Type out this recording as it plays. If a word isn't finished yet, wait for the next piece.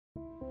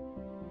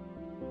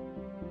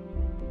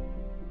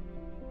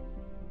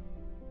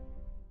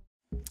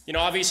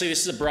Obviously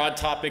this is a broad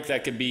topic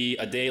that could be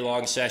a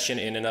day-long session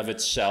in and of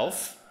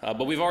itself,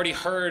 but we've already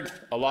heard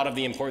a lot of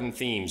the important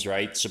themes,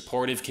 right?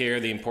 Supportive care,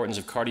 the importance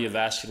of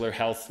cardiovascular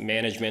health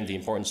management, the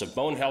importance of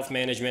bone health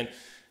management,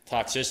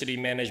 toxicity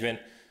management.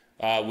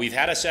 We've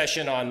had a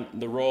session on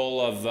the role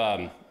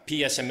of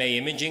PSMA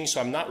imaging, so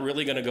I'm not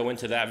really going to go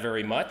into that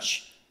very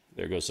much.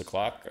 There goes the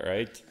clock, all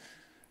right.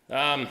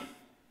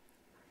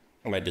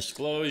 My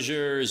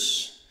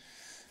disclosures.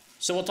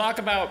 So we'll talk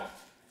about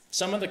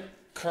some of the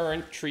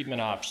current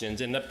treatment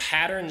options and the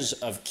patterns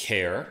of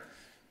care,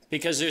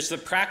 because there's the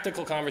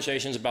practical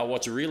conversations about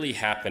what's really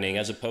happening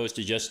as opposed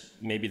to just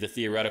maybe the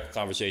theoretical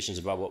conversations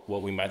about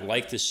what we might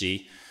like to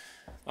see.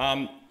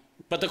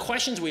 But the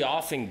questions we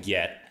often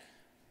get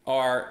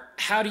are,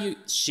 how do you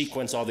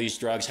sequence all these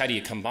drugs? How do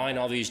you combine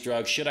all these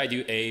drugs? Should I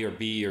do A or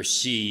B or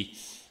C?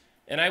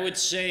 And I would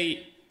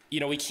say,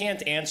 we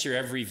can't answer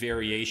every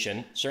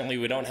variation. Certainly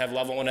we don't have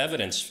level 1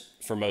 evidence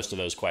for most of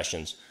those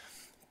questions.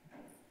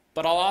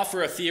 But I'll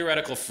offer a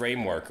theoretical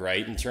framework,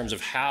 right, in terms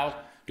of how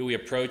do we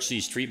approach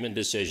these treatment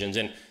decisions.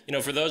 And,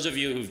 for those of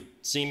you who've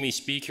seen me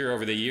speak here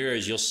over the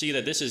years, you'll see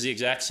that this is the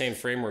exact same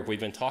framework we've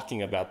been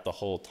talking about the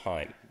whole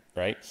time,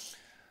 right?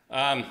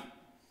 And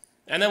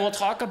then we'll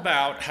talk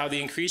about how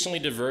the increasingly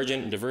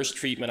divergent and diverse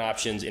treatment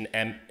options in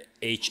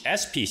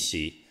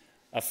mHSPC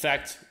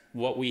affect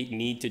what we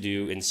need to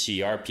do in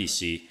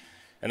CRPC.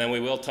 And then we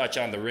will touch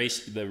on the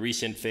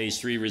recent phase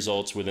 3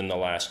 results within the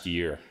last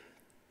year.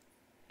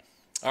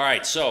 All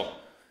right, so,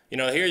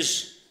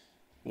 here's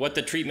what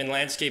the treatment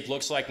landscape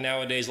looks like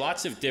nowadays.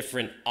 Lots of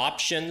different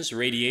options.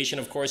 Radiation,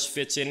 of course,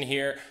 fits in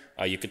here.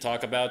 You could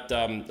talk about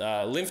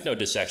lymph node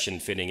dissection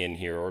fitting in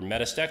here, or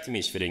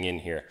metastectomies fitting in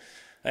here.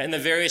 And the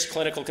various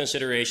clinical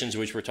considerations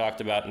which were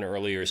talked about in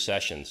earlier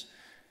sessions.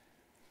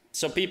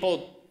 So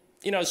people,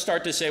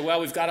 start to say,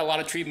 well, we've got a lot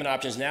of treatment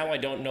options. Now I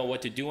don't know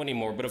what to do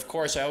anymore. But of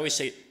course, I always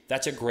say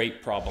that's a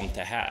great problem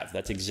to have.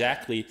 That's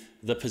exactly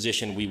the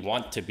position we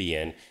want to be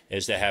in,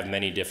 is to have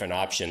many different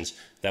options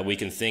that we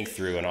can think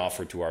through and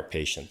offer to our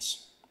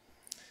patients.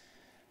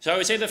 So I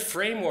would say the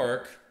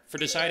framework for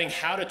deciding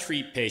how to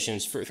treat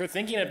patients, for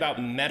thinking about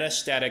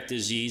metastatic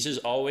disease, is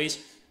always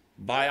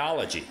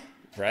biology,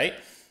 right?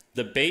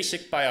 The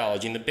basic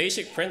biology and the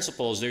basic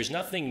principles. There's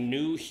nothing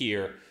new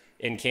here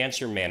in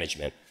cancer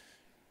management.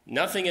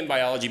 Nothing in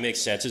biology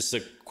makes sense. It's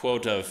the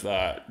quote of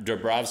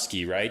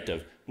Dabrowski, right?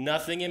 Of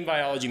nothing in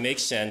biology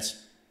makes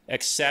sense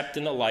except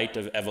in the light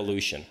of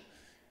evolution.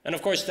 And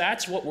of course,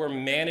 that's what we're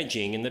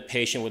managing in the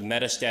patient with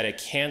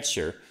metastatic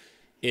cancer,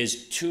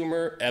 is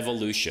tumor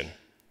evolution,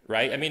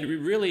 right? I mean, it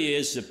really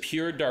is the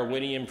pure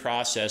Darwinian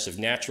process of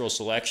natural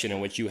selection in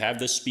which you have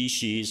the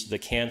species, the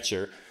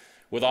cancer,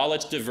 with all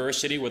its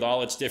diversity, with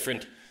all its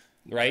different,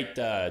 right,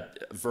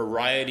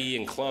 variety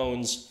and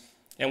clones.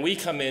 And we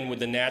come in with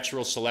the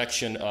natural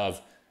selection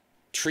of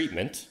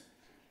treatment,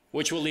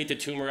 which will lead to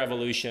tumor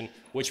evolution,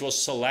 which will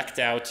select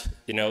out,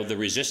 the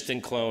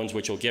resistant clones,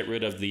 which will get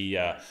rid of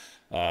the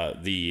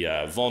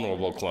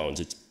vulnerable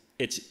clones.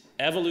 It's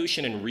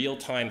evolution in real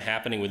time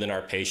happening within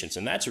our patients.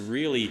 And that's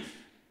really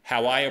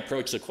how I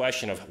approach the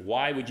question of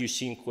why would you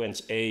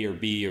sequence A or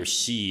B or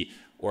C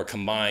or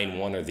combine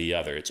one or the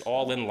other. It's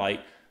all in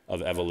light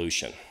of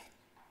evolution.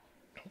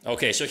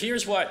 Okay, so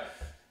here's what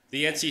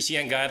the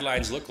NCCN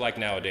guidelines look like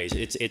nowadays.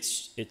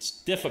 It's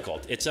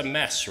difficult. It's a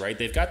mess, right?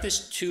 They've got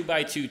this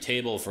 2x2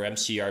 table for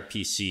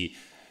mCRPC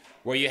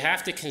where you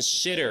have to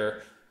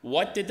consider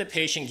what did the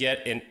patient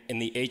get in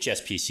the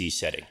HSPC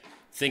setting.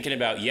 Thinking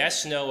about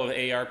yes, no of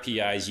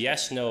ARPIs,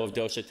 yes, no of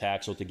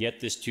docetaxel to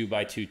get this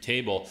 2x2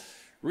 table,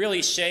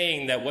 really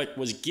saying that what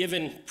was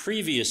given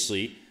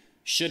previously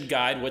should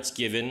guide what's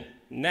given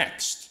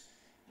next.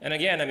 And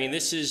again, I mean,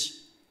 this is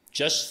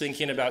just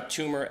thinking about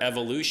tumor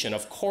evolution.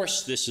 Of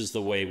course, this is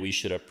the way we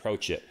should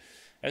approach it.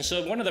 And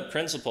so one of the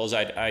principles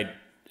I'd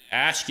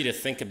ask you to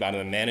think about in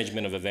the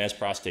management of advanced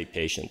prostate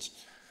patients,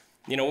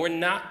 we're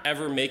not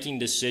ever making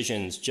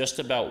decisions just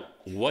about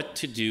what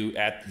to do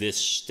at this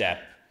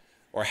step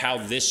or how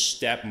this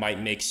step might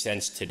make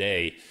sense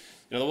today.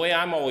 The way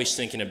I'm always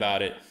thinking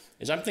about it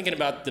is I'm thinking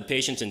about the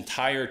patient's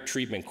entire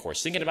treatment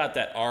course, thinking about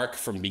that arc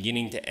from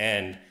beginning to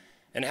end.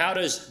 And how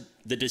does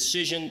the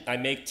decision I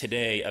make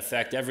today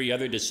affect every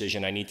other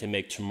decision I need to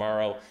make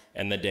tomorrow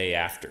and the day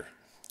after,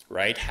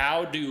 right?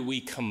 How do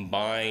we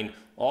combine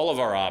all of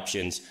our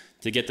options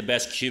to get the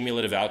best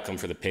cumulative outcome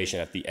for the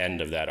patient at the end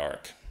of that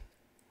arc?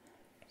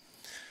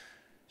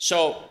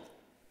 So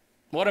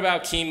what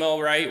about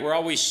chemo, right? We're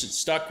always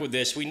stuck with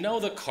this. We know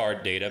the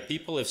card data.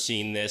 People have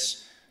seen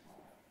this.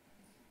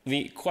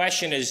 The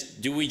question is,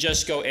 do we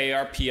just go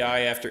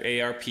ARPI after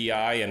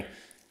ARPI?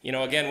 And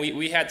again,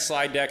 we had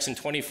slide decks in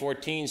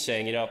 2014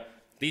 saying,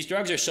 these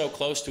drugs are so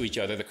close to each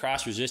other, the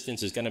cross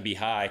resistance is going to be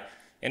high.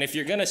 And if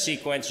you're going to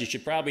sequence, you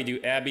should probably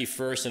do ABI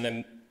first and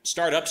then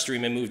start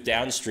upstream and move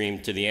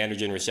downstream to the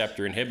androgen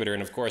receptor inhibitor.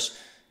 And of course,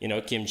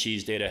 Kim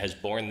Chi's data has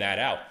borne that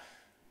out.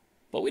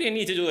 But we didn't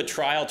need to do a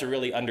trial to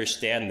really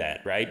understand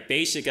that, right?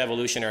 Basic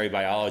evolutionary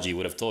biology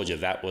would have told you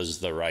that was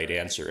the right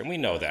answer, and we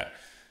know that.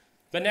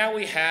 But now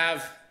we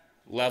have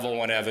level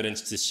 1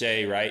 evidence to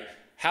say, right,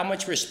 How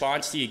much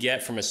response do you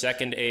get from a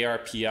second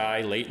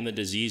ARPI late in the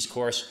disease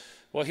course?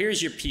 Well,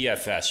 here's your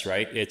PFS,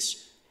 right?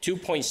 It's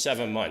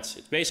 2.7 months.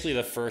 It's basically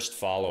the first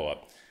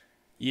follow-up.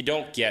 You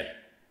don't get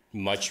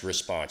much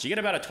response. You get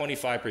about a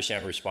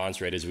 25% response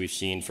rate, as we've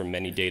seen from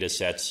many data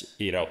sets,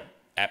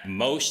 at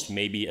most,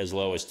 maybe as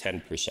low as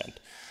 10%.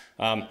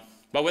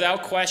 But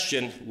without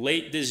question,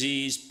 late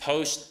disease,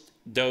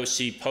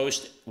 post-DOSI,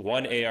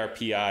 post-1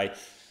 ARPI,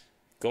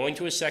 going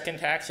to a second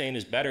taxane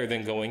is better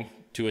than going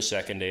to a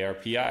second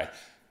ARPI,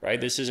 right?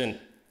 This isn't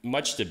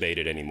much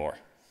debated anymore.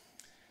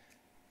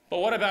 But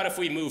what about if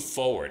we move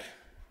forward?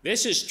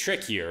 This is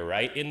trickier,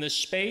 right? In the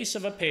space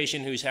of a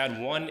patient who's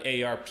had 1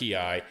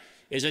 ARPI,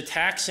 is a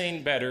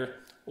taxane better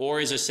or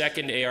is a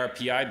second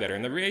ARPI better?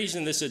 And the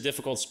reason this is a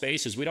difficult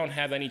space is we don't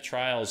have any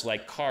trials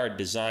like CARD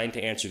designed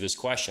to answer this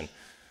question.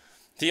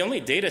 The only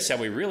data set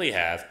we really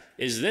have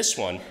is this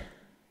one,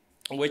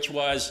 which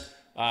was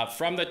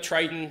from the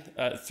Triton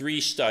 3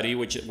 study,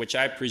 which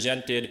I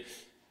presented,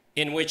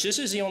 in which this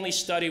is the only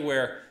study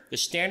where the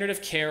standard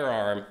of care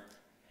arm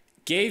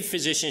gave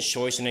physician's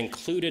choice and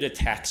included a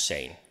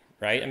taxane,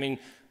 right? I mean,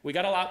 we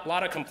got a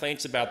lot of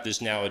complaints about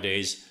this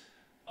nowadays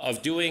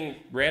of doing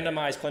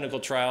randomized clinical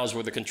trials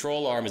where the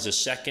control arm is a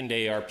second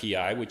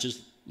ARPI, which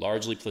is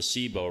largely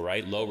placebo,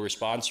 right? Low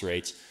response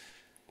rates.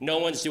 No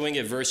one's doing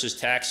it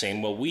versus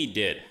taxane. Well, we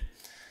did.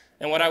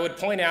 And what I would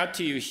point out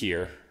to you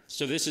here,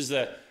 so this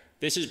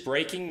is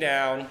breaking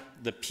down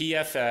the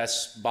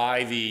PFS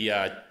by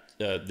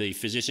the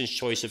physician's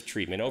choice of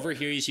treatment. Over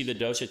here, you see the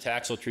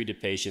docetaxel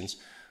treated patients.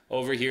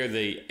 Over here,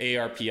 the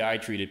ARPI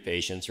treated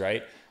patients,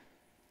 right?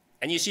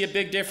 And you see a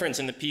big difference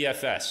in the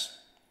PFS.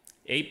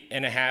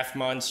 8.5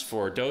 months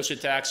for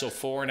docetaxel,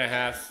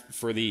 4.5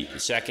 for the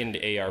second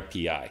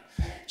ARPI.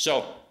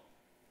 So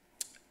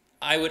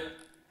I would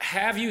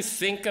have you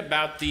think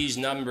about these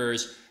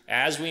numbers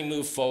as we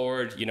move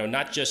forward,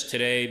 not just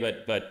today,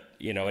 but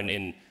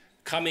in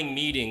coming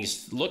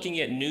meetings, looking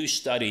at new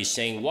studies,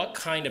 saying what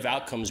kind of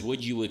outcomes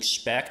would you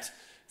expect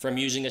from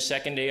using a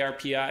second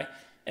ARPI?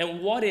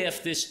 And what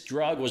if this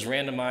drug was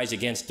randomized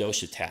against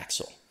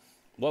docetaxel?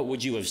 What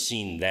would you have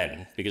seen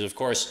then? Because of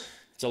course,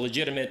 it's a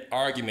legitimate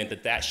argument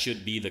that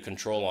should be the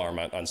control arm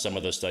on some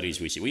of the studies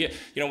we see.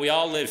 We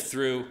all lived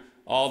through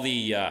all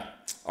the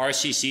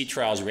RCC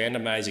trials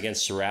randomized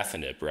against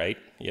sorafenib, right?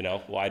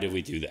 Why did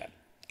we do that?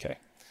 Okay.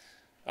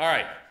 All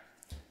right.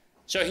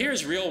 So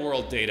here's real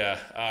world data.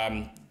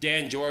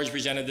 Dan George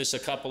presented this a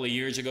couple of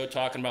years ago,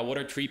 talking about what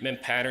are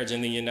treatment patterns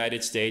in the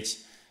United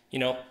States.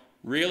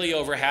 Really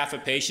over half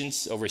of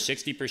patients, over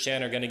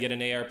 60% are going to get an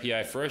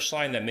ARPI first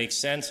line. That makes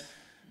sense.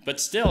 But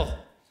still,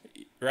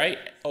 right?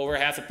 Over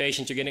half of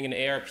patients are getting an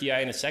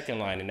ARPI in a second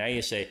line. And now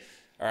you say,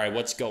 all right,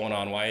 what's going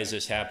on? Why is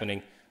this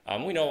happening?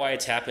 We know why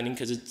it's happening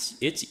because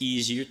it's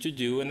easier to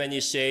do. And then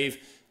you save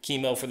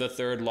chemo for the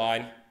third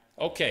line.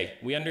 Okay,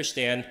 we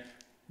understand.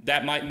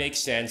 That might make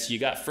sense. You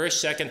got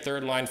first, second,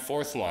 third line,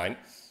 fourth line,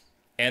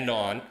 and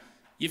on.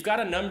 You've got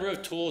a number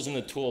of tools in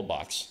the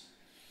toolbox.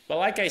 But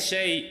like I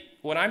say,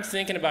 when I'm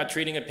thinking about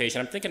treating a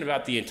patient, I'm thinking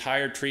about the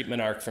entire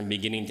treatment arc from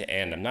beginning to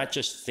end. I'm not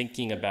just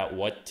thinking about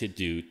what to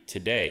do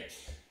today.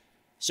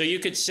 So you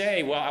could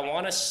say, well, I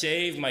want to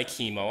save my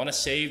chemo. I want to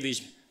save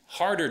these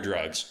harder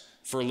drugs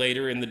for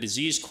later in the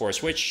disease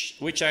course,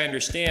 which I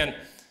understand.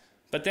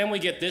 But then we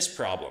get this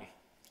problem.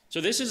 So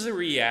this is the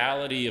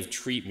reality of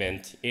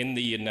treatment in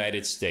the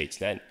United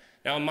States.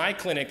 Now in my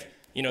clinic,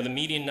 the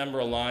median number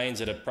of lines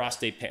of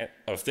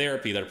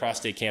therapy that a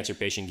prostate cancer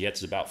patient gets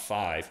is about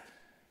 5.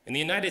 In the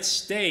United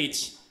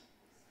States,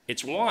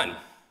 it's 1,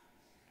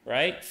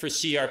 right, for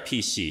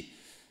CRPC.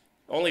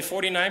 Only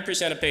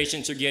 49% of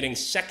patients are getting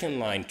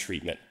second-line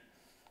treatment,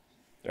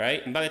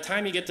 right? And by the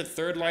time you get to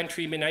third-line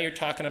treatment, now you're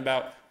talking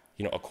about,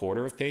 a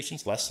quarter of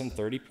patients, less than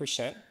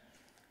 30%.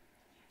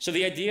 So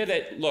the idea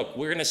that, look,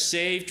 we're going to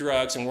save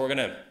drugs and we're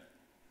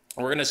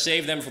going to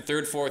save them for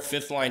third, fourth,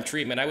 fifth-line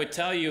treatment, I would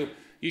tell you,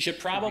 you should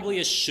probably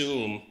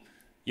assume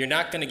you're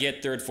not going to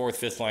get third, fourth,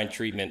 fifth-line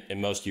treatment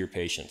in most of your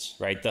patients,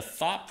 right? The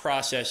thought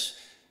process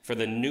for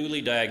the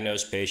newly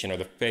diagnosed patient or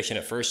the patient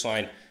at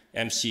first-line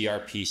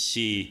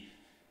mCRPC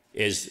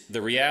is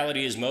the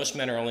reality is most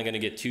men are only going to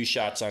get 2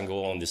 shots on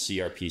goal in the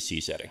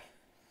CRPC setting.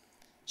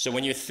 So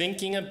when you're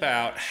thinking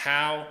about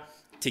how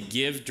to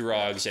give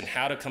drugs and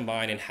how to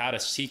combine and how to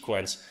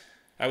sequence,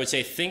 I would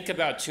say think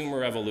about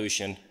tumor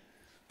evolution,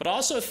 but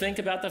also think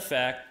about the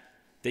fact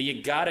that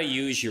you got to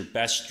use your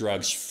best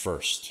drugs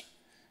first.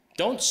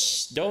 Don't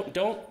save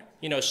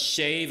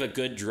a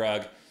good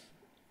drug,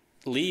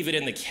 leave it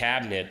in the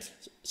cabinet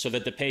so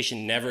that the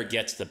patient never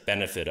gets the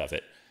benefit of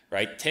it,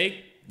 right?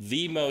 Take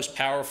the most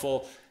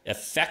powerful,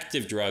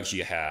 effective drugs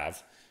you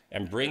have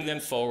and bring them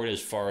forward as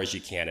far as you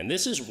can. And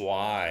this is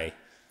why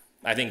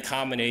I think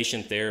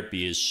combination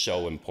therapy is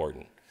so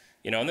important.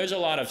 And there's a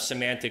lot of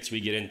semantics we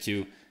get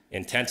into,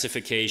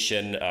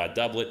 intensification,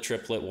 doublet,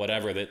 triplet,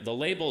 whatever. The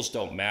labels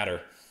don't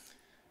matter.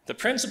 The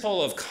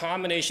principle of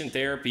combination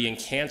therapy in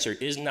cancer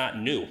is not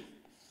new.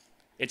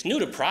 It's new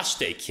to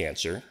prostate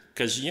cancer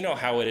because you know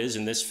how it is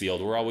in this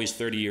field. We're always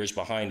 30 years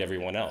behind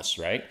everyone else,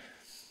 right?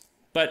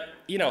 But,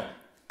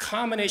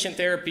 combination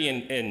therapy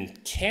in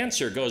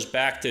cancer goes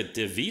back to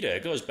DeVita.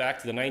 It goes back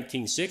to the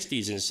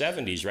 1960s and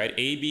 70s, right?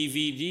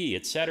 ABVD,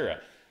 et cetera.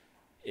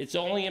 It's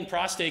only in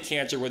prostate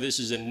cancer where this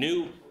is a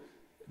new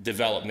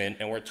development,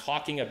 and we're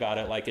talking about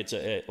it like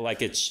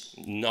it's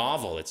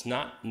novel. It's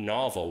not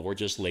novel. We're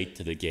just late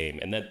to the game.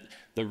 And that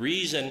the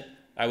reason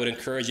I would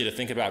encourage you to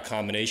think about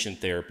combination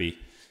therapy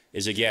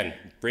is, again,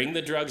 bring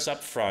the drugs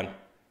up front,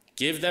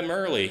 give them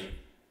early,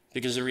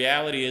 because the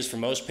reality is for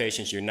most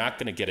patients, you're not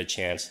going to get a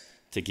chance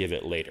to give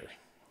it later,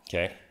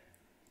 okay?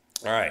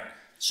 All right,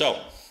 so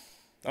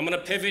I'm going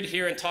to pivot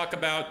here and talk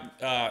about,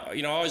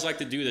 I always like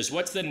to do this.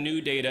 What's the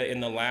new data in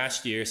the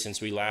last year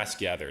since we last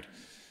gathered?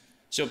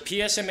 So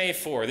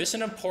PSMA-4, this is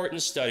an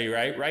important study,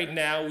 right? Right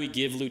now, we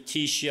give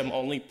lutetium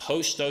only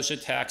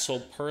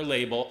post-docetaxel per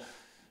label,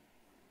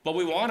 but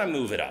we want to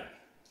move it up.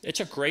 It's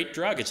a great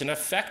drug. It's an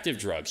effective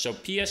drug. So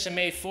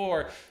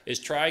PSMA-4 is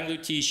trying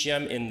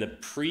lutetium in the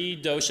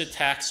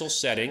pre-docetaxel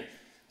setting,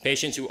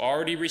 patients who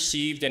already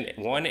received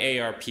one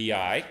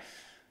ARPI.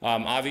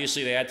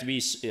 Obviously, they had to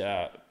be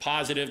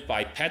positive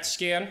by PET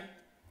scan.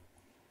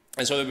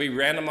 And so they'll be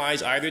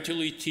randomized either to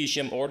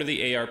lutetium or to the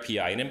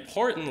ARPI. And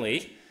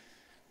importantly,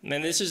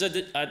 and this is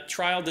a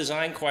trial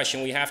design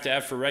question we have to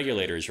have for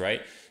regulators,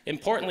 right?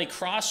 Importantly,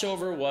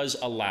 crossover was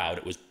allowed.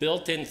 It was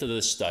built into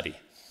the study.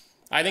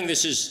 I think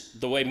this is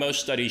the way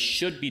most studies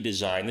should be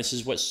designed. This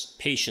is what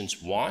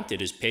patients want.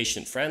 It is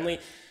patient-friendly.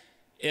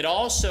 It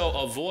also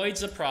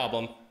avoids the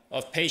problem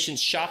of patients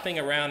shopping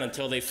around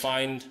until they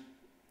find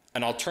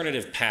an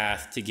alternative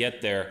path to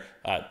get their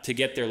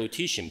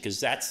lutetium, because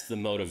that's the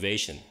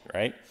motivation,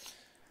 right?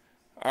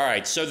 All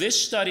right, so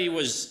this study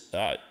was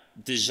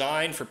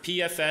designed for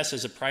PFS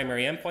as a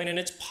primary endpoint, and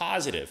it's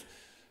positive,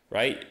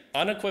 right?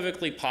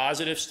 Unequivocally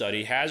positive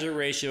study, hazard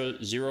ratio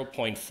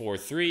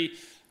 0.43,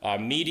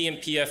 median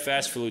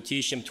PFS for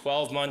lutetium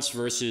 12 months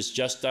versus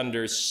just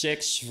under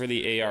 6 for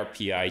the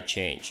ARPI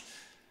change.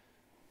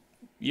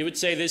 You would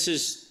say this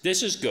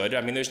is good.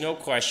 I mean, there's no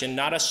question.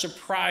 Not a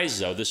surprise,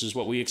 though. This is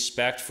what we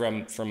expect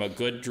from a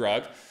good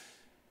drug.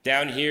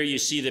 Down here, you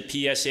see the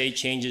PSA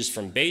changes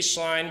from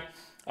baseline.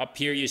 Up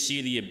here, you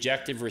see the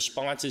objective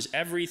responses.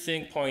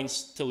 Everything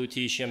points to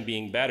lutetium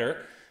being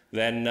better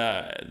than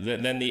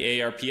the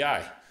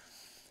ARPI.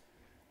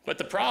 But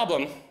the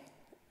problem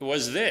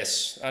was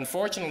this.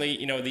 Unfortunately,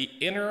 the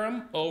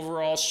interim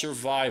overall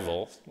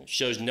survival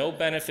shows no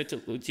benefit to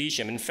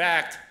lutetium. In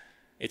fact,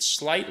 it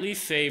slightly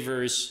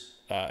favors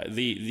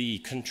the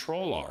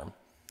control arm.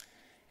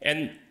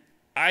 And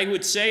I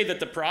would say that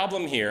the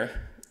problem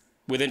here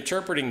with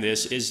interpreting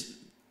this is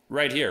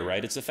right here,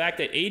 right? It's the fact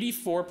that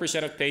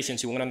 84% of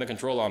patients who went on the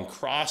control arm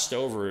crossed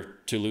over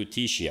to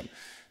lutetium.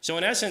 So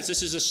in essence,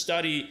 this is a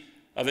study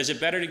of, is it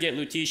better to get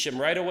lutetium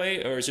right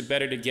away, or is it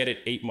better to get it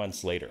 8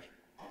 months later,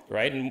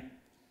 right? And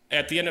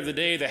at the end of the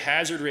day, the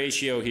hazard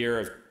ratio here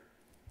of,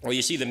 well,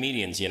 you see the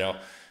medians,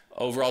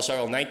 overall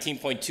survival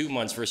 19.2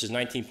 months versus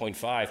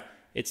 19.5,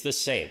 it's the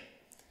same.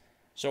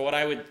 So what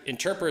I would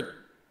interpret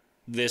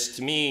this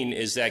to mean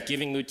is that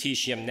giving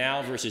lutetium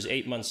now versus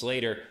 8 months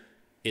later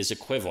is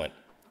equivalent.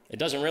 It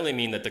doesn't really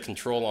mean that the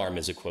control arm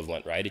is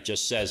equivalent, right? It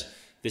just says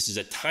this is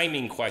a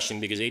timing question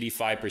because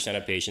 85%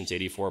 of patients,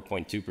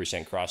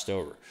 84.2% crossed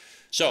over.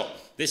 So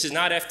this is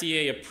not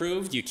FDA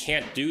approved. You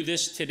can't do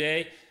this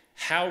today.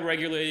 How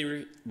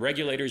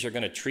regulators are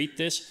going to treat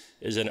this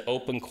is an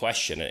open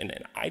question,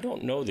 and I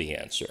don't know the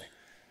answer.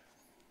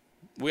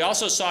 We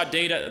also saw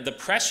data, the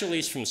press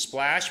release from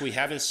Splash. We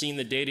haven't seen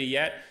the data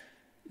yet.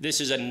 This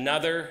is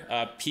another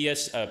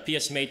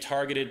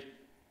PSMA-targeted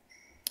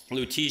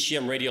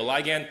lutetium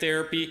radioligand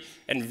therapy,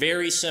 and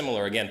very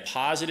similar. Again,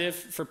 positive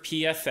for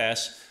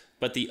PFS,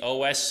 but the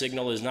OS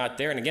signal is not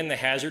there. And again, the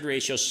hazard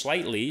ratio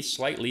slightly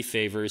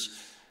favors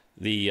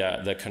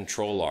the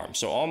control arm.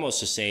 So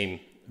almost the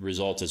same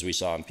results as we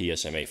saw in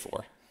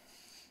PSMA-4.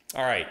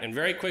 All right, and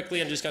very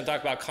quickly, I'm just going to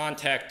talk about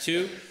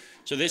CONTACT-2.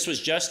 So this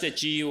was just at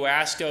GU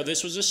ASCO.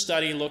 This was a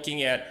study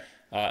looking at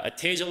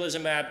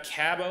atezolizumab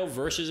cabo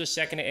versus a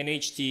second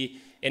NHT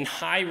in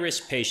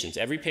high-risk patients.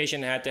 Every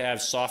patient had to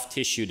have soft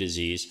tissue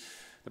disease.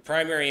 The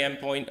primary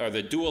endpoint, or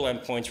the dual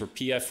endpoints, were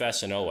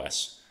PFS and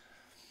OS.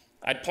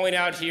 I'd point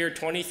out here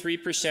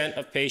 23%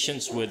 of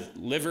patients with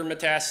liver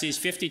metastases,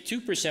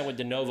 52% with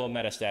de novo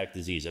metastatic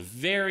disease, a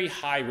very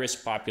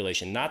high-risk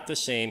population, not the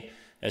same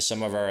as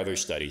some of our other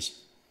studies.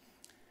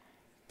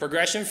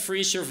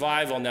 Progression-free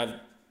survival, now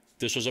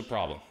this was a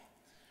problem,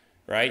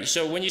 right?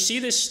 So when you see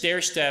this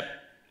stair step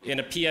in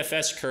a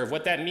PFS curve,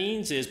 what that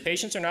means is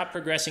patients are not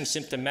progressing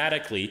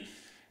symptomatically.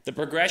 The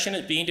progression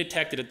is being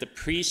detected at the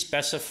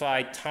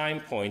pre-specified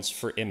time points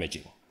for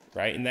imaging,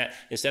 right? And that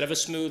instead of a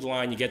smooth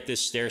line, you get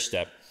this stair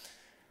step.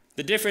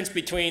 The difference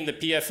between the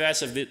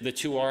PFS of the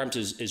two arms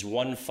is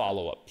one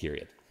follow-up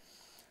period.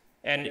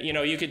 And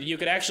you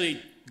could actually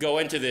go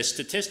into this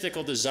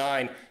statistical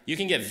design. You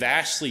can get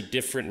vastly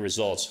different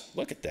results.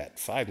 Look at that,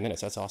 5 minutes,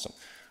 that's awesome.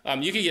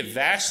 You can get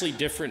vastly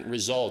different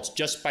results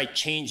just by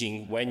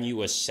changing when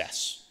you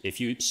assess. If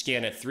you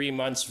scan at 3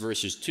 months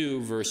versus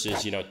 2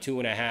 versus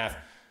 2.5,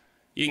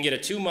 you can get a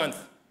 2-month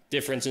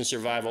difference in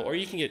survival, or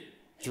you can get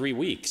 3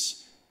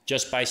 weeks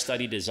just by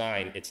study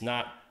design. It's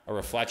not a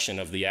reflection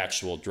of the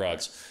actual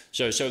drugs.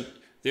 So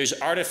there's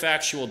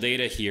artifactual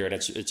data here, and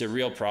it's a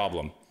real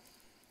problem.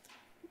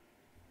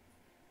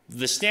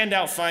 The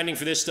standout finding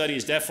for this study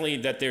is definitely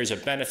that there's a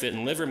benefit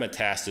in liver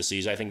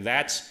metastases. I think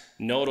that's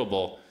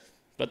notable,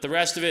 but the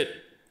rest of it,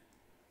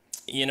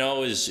 you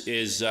know,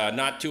 is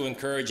not too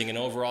encouraging. In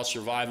overall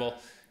survival,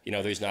 you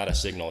know, there's not a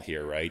signal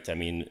here, right? I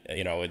mean,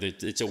 you know,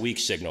 it's a weak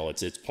signal.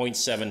 It's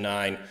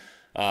 0.79,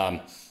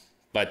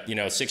 but you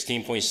know,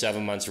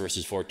 16.7 months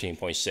versus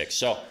 14.6.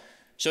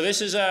 So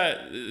this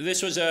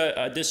was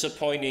a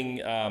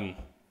disappointing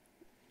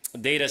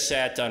data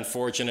set,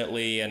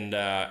 unfortunately, and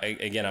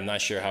again, I'm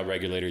not sure how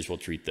regulators will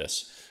treat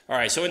this. All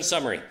right, so in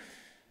summary,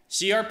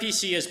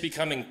 CRPC has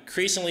become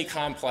increasingly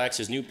complex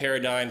as new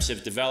paradigms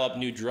have developed,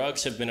 new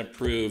drugs have been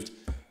approved,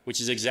 which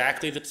is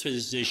exactly the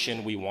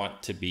position we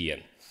want to be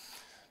in.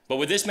 But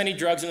with this many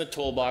drugs in the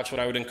toolbox, what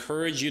I would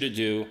encourage you to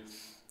do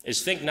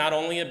is think not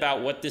only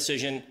about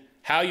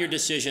how your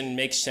decision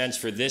makes sense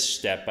for this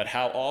step, but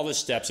how all the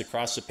steps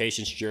across the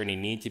patient's journey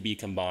need to be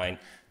combined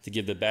to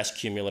give the best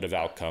cumulative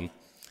outcome.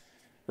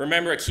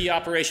 Remember a key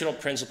operational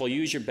principle: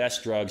 use your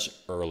best drugs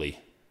early.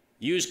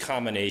 Use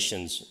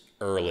combinations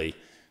early,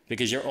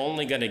 because you're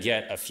only going to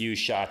get a few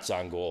shots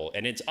on goal.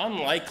 And it's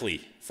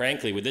unlikely,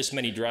 frankly, with this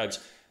many drugs,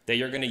 that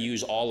you're going to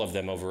use all of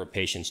them over a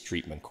patient's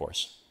treatment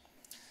course.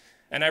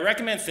 And I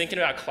recommend thinking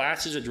about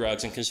classes of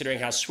drugs and considering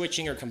how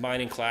switching or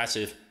combining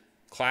classes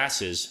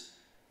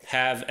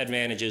have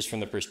advantages from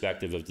the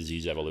perspective of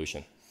disease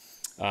evolution.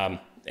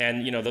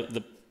 And you know,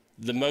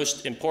 the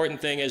most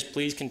important thing is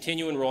please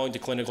continue enrolling to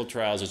clinical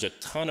trials. There's a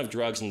ton of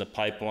drugs in the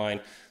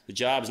pipeline. The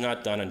job's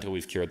not done until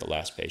we've cured the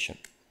last patient.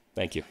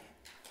 Thank you.